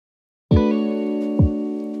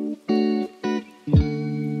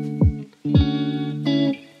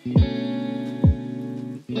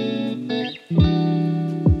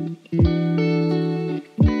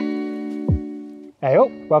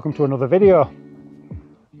welcome to another video.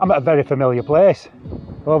 I'm at a very familiar place.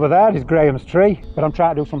 Over there is Graham's tree, but I'm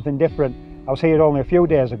trying to do something different. I was here only a few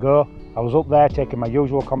days ago. I was up there taking my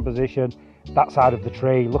usual composition, that side of the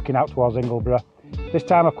tree, looking out towards Ingleborough. This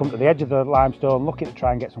time I've come to the edge of the limestone, looking to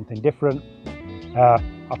try and get something different.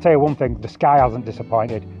 I'll tell you one thing, the sky hasn't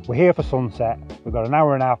disappointed. We're here for sunset. We've got an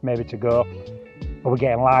hour and a half maybe to go, but we're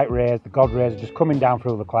getting light rays. The God rays are just coming down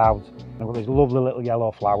through the clouds. And we've got these lovely little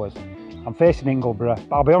yellow flowers. I'm facing Ingleborough,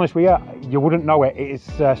 but I'll be honest with you, you wouldn't know it. It's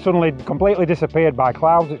suddenly completely disappeared by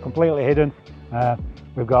clouds. It's completely hidden.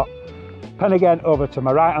 We've got Penigent over to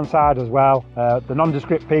my right hand side as well, the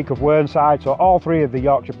nondescript peak of Whernside, so all three of the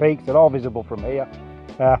Yorkshire peaks, they're all visible from here.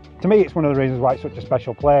 To me, it's one of the reasons why it's such a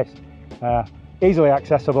special place. Easily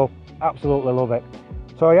accessible, absolutely love it.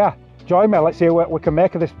 So yeah, join me, let's see what we can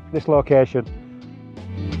make of this location.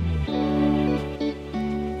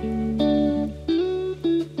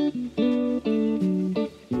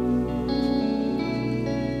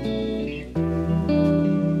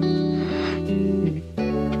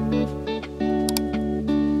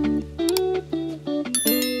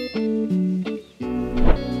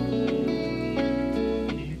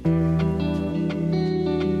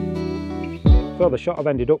 So the shot I've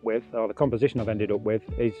ended up with, or the composition I've ended up with,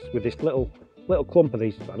 is with this little clump of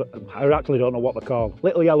these, I actually don't know what they're called,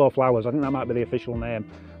 little yellow flowers. I think that might be the official name.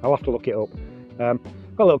 I'll have to look it up. Got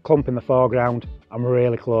a little clump in the foreground. I'm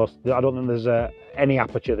really close. I don't think there's any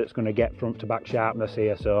aperture that's going to get front to back sharpness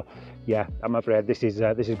here. So yeah, I'm afraid this is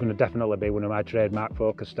going to definitely be one of my trademark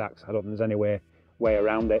focus stacks. I don't think there's any way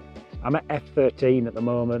around it. I'm at f13 at the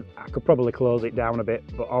moment. I could probably close it down a bit,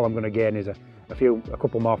 but all I'm going to gain is a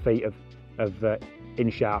couple more feet of in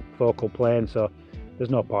sharp focal plane, so there's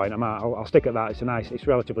no point. I'll stick at that. It's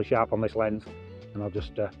relatively sharp on this lens, and I'll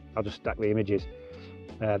just stack the images.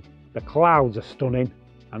 The clouds are stunning,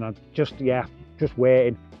 and I'm just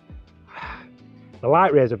waiting. The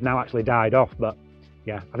light rays have now actually died off, but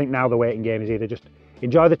yeah, I think now the waiting game is either just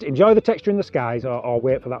enjoy the texture in the skies, or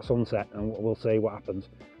wait for that sunset, and we'll see what happens.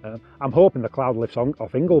 I'm hoping the cloud lifts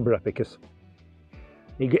off Ingleborough, because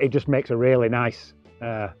it just makes a really nice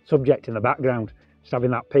subject in the background. Just having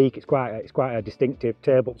that peak, it's quite a distinctive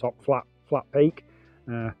tabletop flat peak.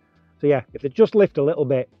 So yeah, if they just lift a little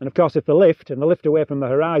bit, and of course if they lift away from the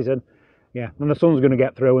horizon, yeah, then the sun's going to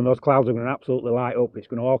get through and those clouds are going to absolutely light up. It's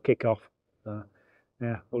going to all kick off. So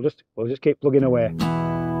yeah, we'll just keep plugging away.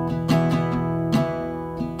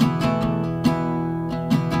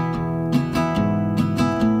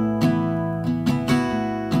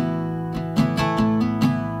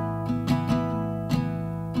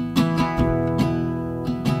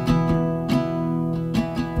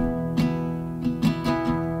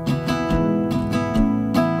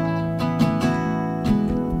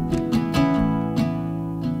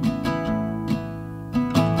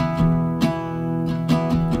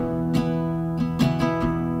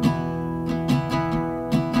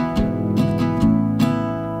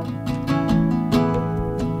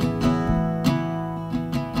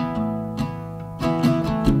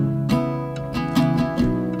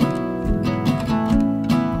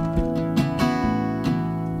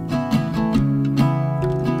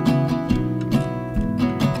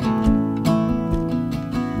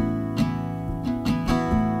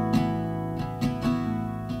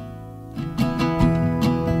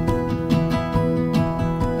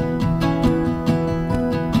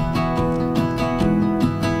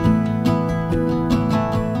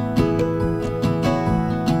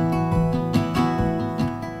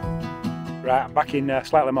 Right, I'm back in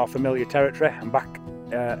slightly more familiar territory. I'm back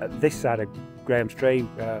at this side of Graham's tree,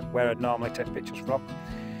 where I'd normally take pictures from.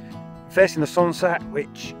 Facing the sunset,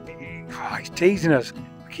 which it's teasing us.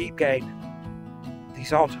 We keep getting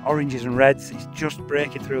these odd oranges and reds. It's just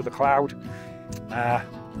breaking through the cloud.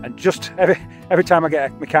 And just every time I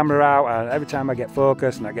get my camera out, and every time I get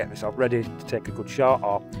focused and I get myself ready to take a good shot,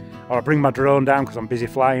 or I bring my drone down because I'm busy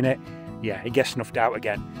flying it, yeah, it gets snuffed out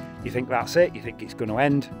again. You think that's it, you think it's going to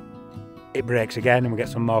end. It breaks again and we get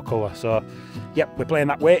some more colour. So yep, we're playing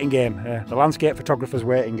that waiting game, the landscape photographer's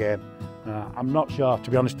waiting game. I'm not sure, to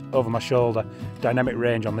be honest, over my shoulder, dynamic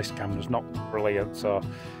range on this camera is not brilliant, so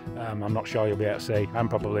I'm not sure you'll be able to see. I'm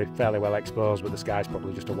probably fairly well exposed, but the sky's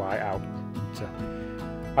probably just a white out. So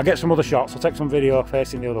I'll get some other shots, I'll take some video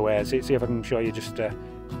facing the other way, see if I can show you just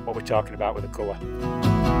what we're talking about with the colour.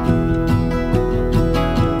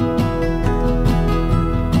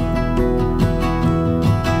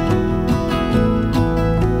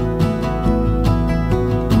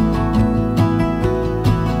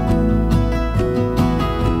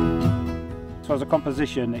 So as a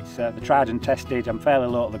composition, it's the tried and tested. I'm fairly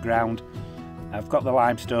low to the ground. I've got the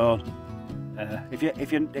limestone.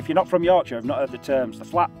 If you're not from Yorkshire, I've not heard the terms. The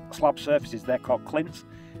flat slab surfaces, they're called clints,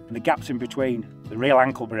 and the gaps in between, the real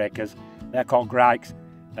ankle breakers, they're called grykes.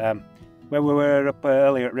 Where we were up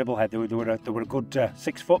earlier at Ribblehead, they were a good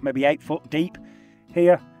 6 foot, maybe 8 foot deep.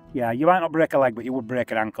 Here, yeah, you might not break a leg, but you would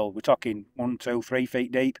break an ankle. We're talking 1, 2, 3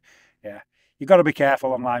 feet deep. Yeah, you've got to be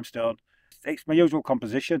careful on limestone. It's my usual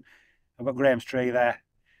composition. I've got Graham's tree there.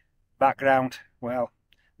 Background, well,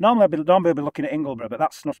 normally I'd be looking at Ingleborough, but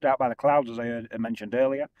that's snuffed out by the clouds, as I mentioned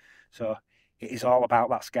earlier. So it is all about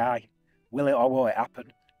that sky. Will it or won't it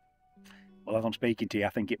happen? Well, as I'm speaking to you, I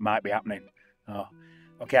think it might be happening. Oh,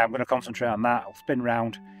 okay, I'm going to concentrate on that. I'll spin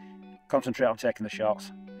round, concentrate on taking the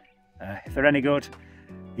shots. If they're any good,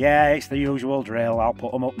 yeah, it's the usual drill. I'll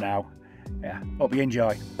put them up now. Yeah, hope you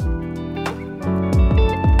enjoy.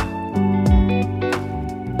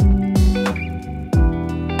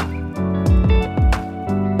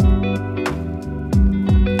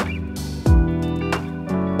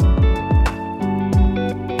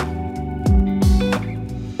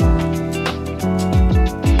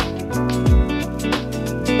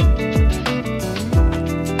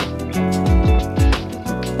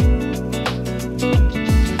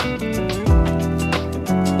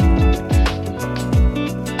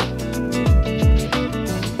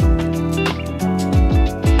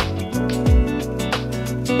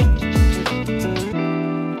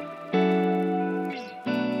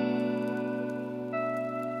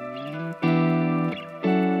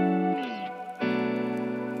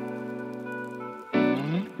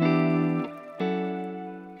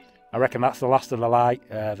 I reckon that's the last of the light.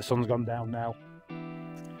 The sun's gone down now.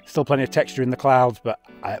 Still plenty of texture in the clouds, but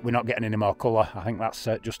we're not getting any more colour. I think that's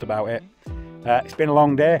just about it. It's been a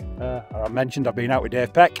long day. I mentioned I've been out with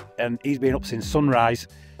Dave Peck, and he's been up since sunrise.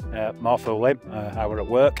 More fool him. I were at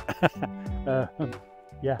work.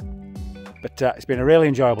 Yeah, but it's been a really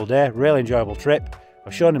enjoyable day, really enjoyable trip.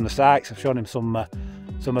 I've shown him the sights. I've shown him some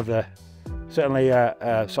of the certainly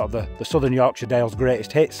sort of the Southern Yorkshire Dales'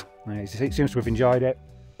 greatest hits. He seems to have enjoyed it.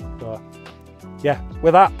 So, yeah,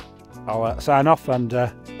 with that, I'll sign off, and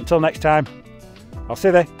until next time, I'll see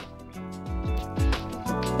you there.